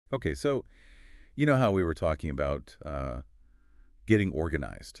Okay, so you know how we were talking about getting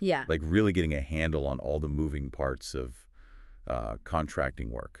organized, Yeah. like really getting a handle on all the moving parts of contracting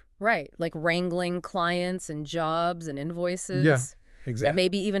work. Right. Like wrangling clients and jobs and Yeah, invoices. exactly.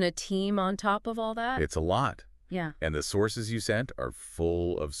 Maybe even a team on top of all that. It's a lot. Yeah. And the sources you sent are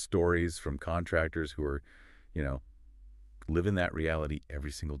full of stories from contractors who are, you know, living that reality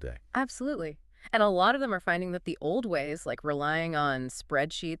every single day. Absolutely. And a lot of them are finding that the old ways, like relying on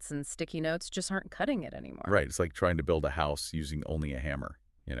spreadsheets and sticky notes, just aren't cutting it anymore. Right. It's like trying to build a house using only a hammer,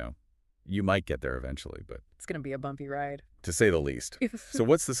 you know. You might get there eventually, but It's going to be a bumpy ride. to say the least. So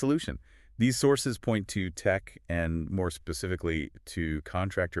what's the solution? These sources point to tech and more specifically to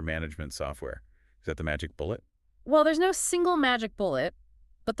contractor management software. Is that the magic bullet? Well, there's no single magic bullet,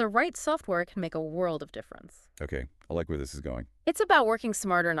 but the right software can make a world of difference. Okay, I like where this is going. It's about working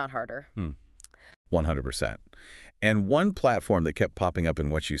smarter, not harder. 100%. And one platform that kept popping up in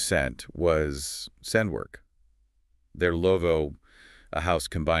what you sent was SendWork. Their logo, a house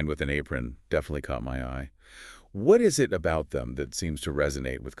combined with an apron, definitely caught my eye. What is it about them that seems to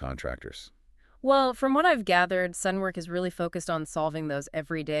resonate with contractors? Well, from what I've gathered, SendWork is really focused on solving those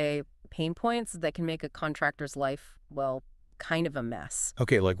everyday pain points that can make a contractor's life, well, kind of a mess.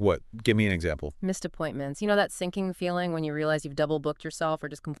 Okay, like what? Give me an example. Missed appointments. You know that sinking feeling when you realize you've double booked yourself or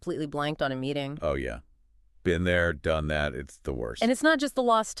just completely blanked on a meeting? Oh, yeah. Been there, done that. It's the worst. And it's not just the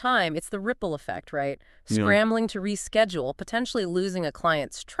lost time, it's the ripple effect, right? Yeah. Scrambling to reschedule, potentially losing a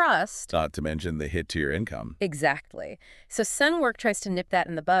client's trust. Not to mention the hit to your income. Exactly. So SendWork tries to nip that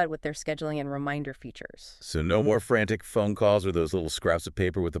in the bud with their scheduling and reminder features. So no more frantic phone calls or those little scraps of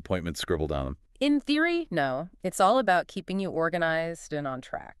paper with appointments scribbled on them. In theory, no. It's all about keeping you organized and on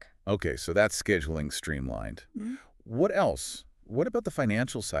track. Okay, so that's scheduling streamlined. What else? What about the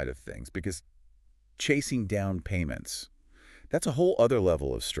financial side of things? Because chasing down payments, that's a whole other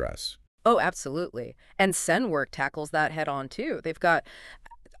level of stress. Oh, absolutely. And SendWork tackles that head on too. They've got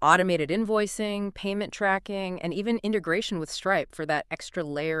automated invoicing, payment tracking, and even integration with Stripe for that extra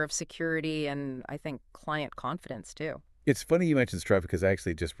layer of security and, I think, client confidence too. It's funny you mentioned Stripe because I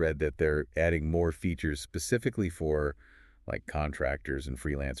actually just read that they're adding more features specifically for like contractors and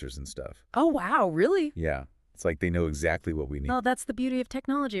freelancers and stuff. Oh, wow, really? Yeah, it's like they know exactly what we need. Well, that's the beauty of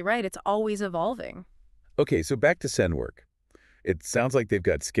technology, right? It's always evolving. Okay, so back to SendWork. It sounds like they've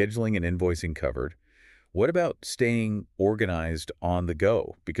got scheduling and invoicing covered. What about staying organized on the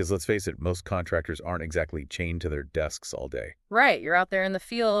go? Because let's face it, most contractors aren't exactly chained to their desks all day. Right, you're out there in the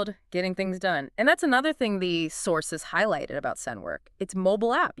field getting things done. And that's another thing the sources highlighted about SendWork. It's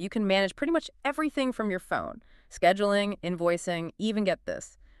mobile app. You can manage pretty much everything from your phone. Scheduling, invoicing, even get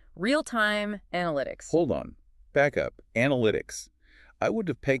this, real-time analytics. Hold on. Back up. Analytics. I would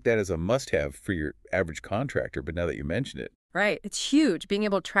have pegged that as a must-have for your average contractor, but now that you mention it, Right, it's huge. Being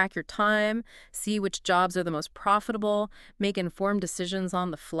able to track your time, see which jobs are the most profitable, make informed decisions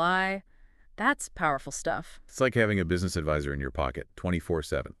on the fly. That's powerful stuff. it's like having a business advisor in your pocket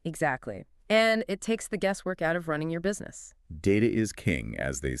 24/7. Exactly. And it takes the guesswork out of running your business. Data is king,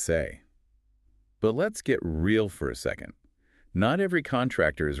 as they say. But let's get real for a second. Not every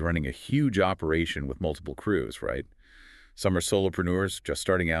contractor is running a huge operation with multiple crews, right? Some are solopreneurs just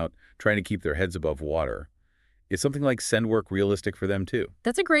starting out, trying to keep their heads above water. Is something like SendWork realistic for them too?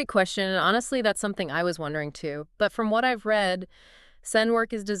 That's a great question, and honestly, that's something I was wondering too. But from what I've read,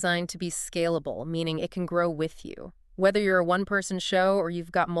 SendWork is designed to be scalable, meaning it can grow with you. Whether you're a one-person show or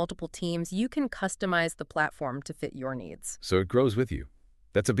you've got multiple teams, you can customize the platform to fit your needs. So it grows with you.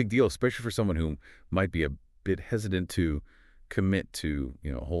 That's a big deal, especially for someone who might be a bit hesitant to commit to,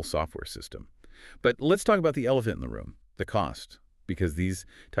 a whole software system. But let's talk about the elephant in the room, the cost, because these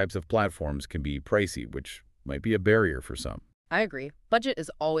types of platforms can be pricey, which might be a barrier for some. I agree. Budget is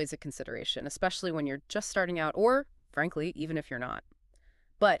always a consideration, especially when you're just starting out or, frankly, even if you're not.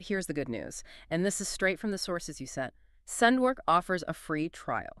 But here's the good news, and this is straight from the sources you sent. SendWork offers a free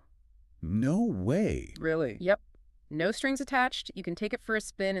trial. No way. Really? Yep. No strings attached. You can take it for a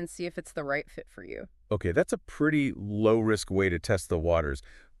spin and see if it's the right fit for you. Okay, that's a pretty low-risk way to test the waters.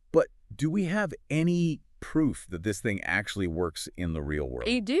 But do we have any proof that this thing actually works in the real world?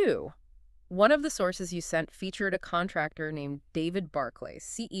 They do. One of the sources you sent featured a contractor named David Barclay,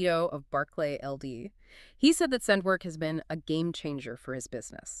 CEO of Barclay LD. He said that SendWork has been a game changer for his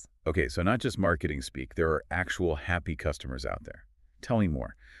business. Okay, so not just marketing speak. There are actual happy customers out there. Tell me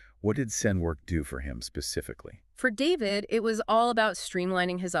more. What did SendWork do for him specifically? For David, it was all about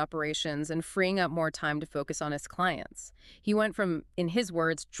streamlining his operations and freeing up more time to focus on his clients. He went from, in his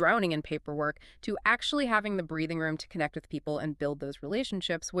words, drowning in paperwork to actually having the breathing room to connect with people and build those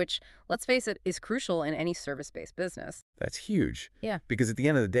relationships, which, let's face it, is crucial in any service-based business. That's huge. Yeah. Because at the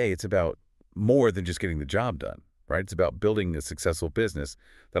end of the day, it's about more than just getting the job done, right? It's about building a successful business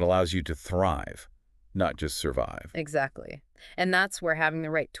that allows you to thrive, not just survive. Exactly. And that's where having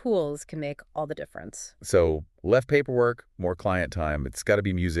the right tools can make all the difference. So less paperwork, more client time. It's got to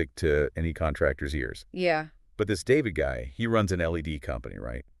be music to any contractor's ears. Yeah. But this David guy, he runs an LED company,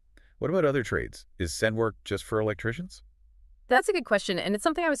 right? What about other trades? Is SendWork just for electricians? That's a good question, and it's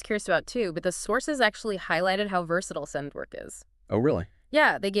something I was curious about too, but the sources actually highlighted how versatile SendWork is. Oh, really?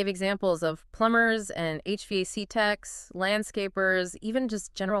 Yeah, they gave examples of plumbers and HVAC techs, landscapers, even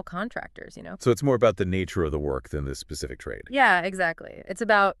just general contractors, So it's more about the nature of the work than the specific trade. Yeah, exactly. It's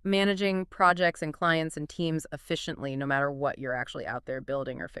about managing projects and clients and teams efficiently, no matter what you're actually out there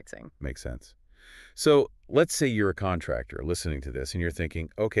building or fixing. Makes sense. So let's say you're a contractor listening to this and you're thinking,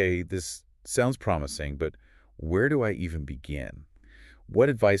 okay, this sounds promising, but where do I even begin? What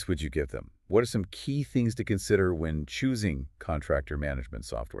advice would you give them? What are some key things to consider when choosing contractor management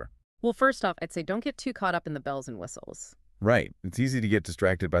software? Well, first off, I'd say don't get too caught up in the bells and whistles. Right. It's easy to get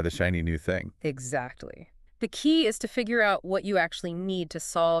distracted by the shiny new thing. Exactly. The key is to figure out what you actually need to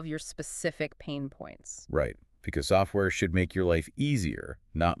solve your specific pain points. Right. Because software should make your life easier,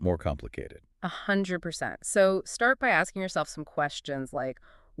 not more complicated. 100%. So start by asking yourself some questions like,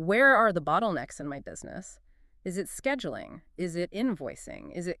 where are the bottlenecks in my business? Is it scheduling? Is it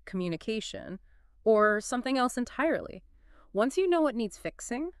invoicing? Is it communication? Or something else entirely? Once you know what needs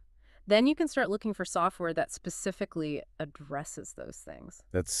fixing, then you can start looking for software that specifically addresses those things.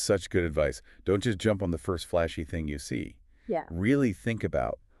 That's such good advice. Don't just jump on the first flashy thing you see. Yeah. Really think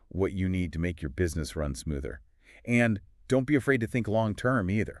about what you need to make your business run smoother. And don't be afraid to think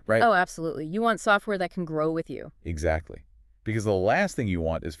long-term either, right? Oh, absolutely. You want software that can grow with you. Exactly. Because the last thing you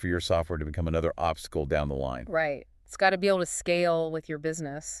want is for your software to become another obstacle down the line. Right. It's got to be able to scale with your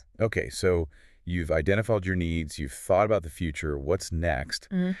business. Okay, so you've identified your needs, you've thought about the future, what's next.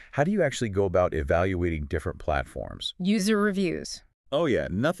 How do you actually go about evaluating different platforms? User reviews. Oh yeah,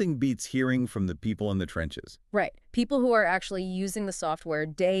 nothing beats hearing from the people in the trenches. Right. People who are actually using the software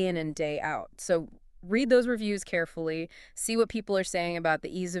day in and day out. So read those reviews carefully, see what people are saying about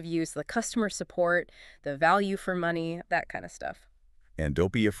the ease of use, the customer support, the value for money, that kind of stuff. And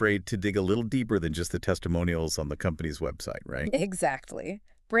don't be afraid to dig a little deeper than just the testimonials on the company's website, right? Exactly.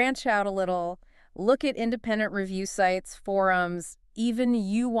 Branch out a little, look at independent review sites, forums, even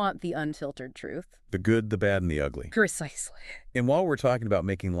you want the unfiltered truth. The good, the bad, and the ugly. Precisely. And while we're talking about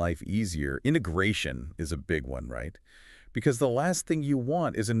making life easier, integration is a big one, right? Because the last thing you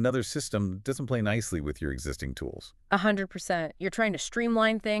want is another system that doesn't play nicely with your existing tools. 100%. You're trying to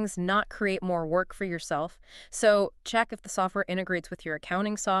streamline things, not create more work for yourself. So check if the software integrates with your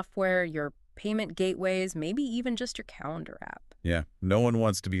accounting software, your payment gateways, maybe even just your calendar app. Yeah, no one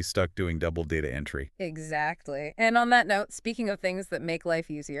wants to be stuck doing double data entry. Exactly. And on that note, speaking of things that make life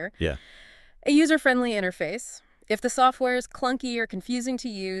easier, Yeah. a user-friendly interface. If the software is clunky or confusing to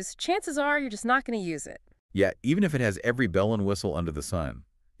use, chances are you're just not going to use it. Yeah, even if it has every bell and whistle under the sun,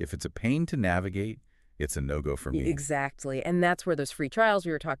 if it's a pain to navigate, it's a no-go for me. Exactly. And that's where those free trials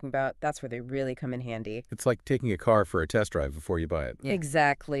we were talking about, that's where they really come in handy. It's like taking a car for a test drive before you buy it.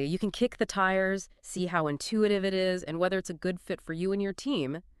 Exactly. You can kick the tires, see how intuitive it is, and whether it's a good fit for you and your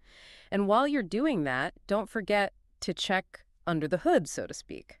team. And while you're doing that, don't forget to check under the hood, so to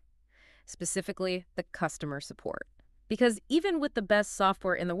speak. Specifically, the customer support. Because even with the best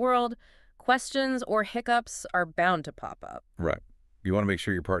software in the world, questions or hiccups are bound to pop up. Right. You want to make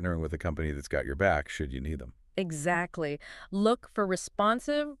sure you're partnering with a company that's got your back should you need them. Exactly. Look for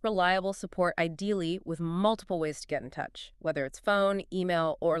responsive, reliable support, ideally with multiple ways to get in touch, whether it's phone,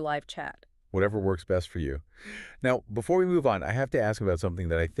 email, or live chat. Whatever works best for you. Now, before we move on, I have to ask about something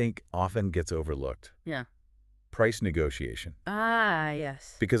that I think often gets overlooked. Yeah. Price negotiation. Ah,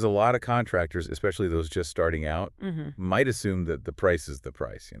 yes. Because a lot of contractors, especially those just starting out, might assume that the price is the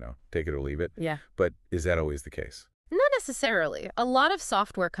price, take it or leave it. Yeah. But is that always the case? Not necessarily. A lot of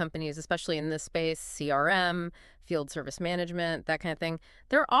software companies, especially in this space, CRM, field service management, that kind of thing,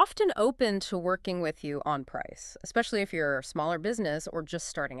 they're often open to working with you on price, especially if you're a smaller business or just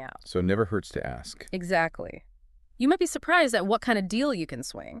starting out. So it never hurts to ask. Exactly. You might be surprised at what kind of deal you can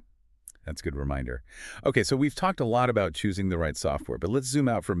swing. That's a good reminder. Okay, so we've talked a lot about choosing the right software, but let's zoom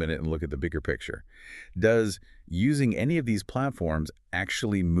out for a minute and look at the bigger picture. Does using any of these platforms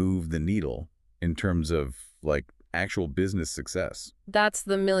actually move the needle in terms of, like, actual business success? That's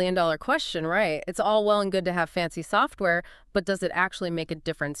the million-dollar question, right? It's all well and good to have fancy software, but does it actually make a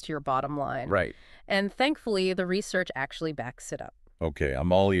difference to your bottom line? Right. And thankfully, the research actually backs it up. Okay,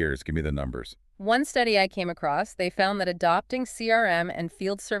 I'm all ears. Give me the numbers. One study I came across, they found that adopting CRM and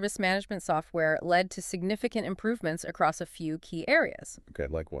field service management software led to significant improvements across a few key areas.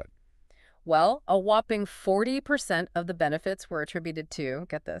 Okay, like what? Well, a whopping 40% of the benefits were attributed to,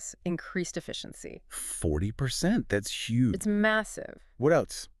 get this, increased efficiency. 40%? That's huge. It's massive. What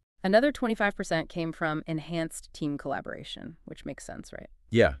else? Another 25% came from enhanced team collaboration, which makes sense, right?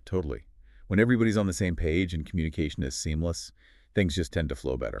 Yeah, totally. When everybody's on the same page and communication is seamless, things just tend to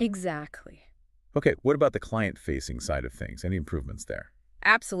flow better. Exactly. Okay, what about the client-facing side of things? Any improvements there?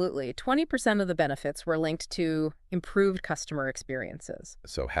 Absolutely. 20% of the benefits were linked to improved customer experiences.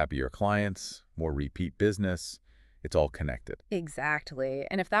 So happier clients, more repeat business, it's all connected. Exactly.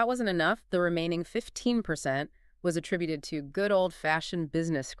 And if that wasn't enough, the remaining 15% was attributed to good old-fashioned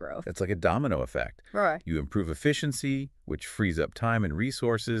business growth. It's like a domino effect. Right. You improve efficiency, which frees up time and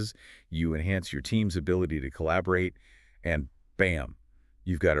resources. You enhance your team's ability to collaborate, and bam,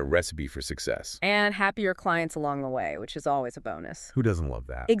 you've got a recipe for success. And happier clients along the way, which is always a bonus. Who doesn't love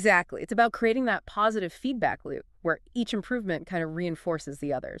that? Exactly. It's about creating that positive feedback loop where each improvement kind of reinforces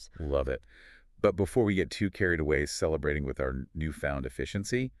the others. Love it. But before we get too carried away celebrating with our newfound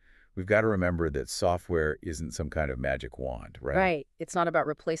efficiency, we've got to remember that software isn't some kind of magic wand, right? Right. It's not about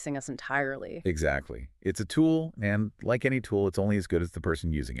replacing us entirely. Exactly. It's a tool, and like any tool, it's only as good as the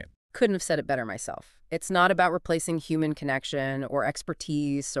person using it. Couldn't have said it better myself. It's not about replacing human connection or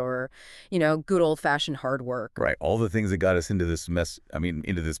expertise or, good old-fashioned hard work. Right. All the things that got us into this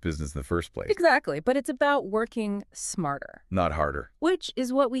into this business in the first place. Exactly. But it's about working smarter, Not harder. which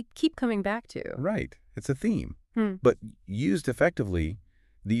is what we keep coming back to. Right. It's a theme. Hmm. But used effectively,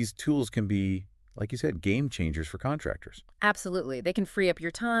 these tools can be, like you said, game changers for contractors. Absolutely. They can free up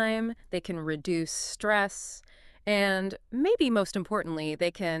your time. They can reduce stress. And maybe most importantly, they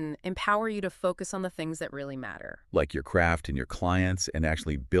can empower you to focus on the things that really matter. Like your craft and your clients and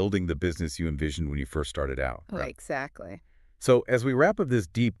actually building the business you envisioned when you first started out. Oh, exactly. So as we wrap up this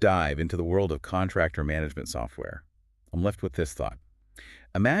deep dive into the world of contractor management software, I'm left with this thought.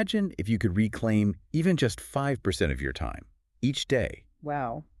 Imagine if you could reclaim even just 5% of your time each day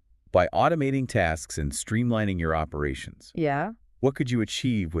Wow. by automating tasks and streamlining your operations. Yeah. What could you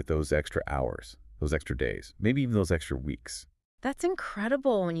achieve with those extra hours, those extra days, maybe even those extra weeks? That's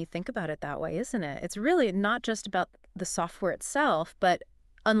incredible when you think about it that way, isn't it? It's really not just about the software itself, but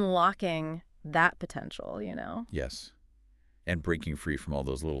unlocking that potential. Yes. And breaking free from all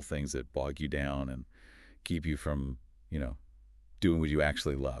those little things that bog you down and keep you from, doing what you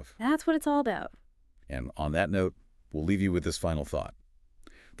actually love. That's what it's all about. And on that note, we'll leave you with this final thought.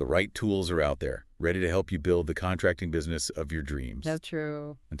 The right tools are out there, ready to help you build the contracting business of your dreams. That's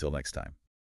true. Until next time.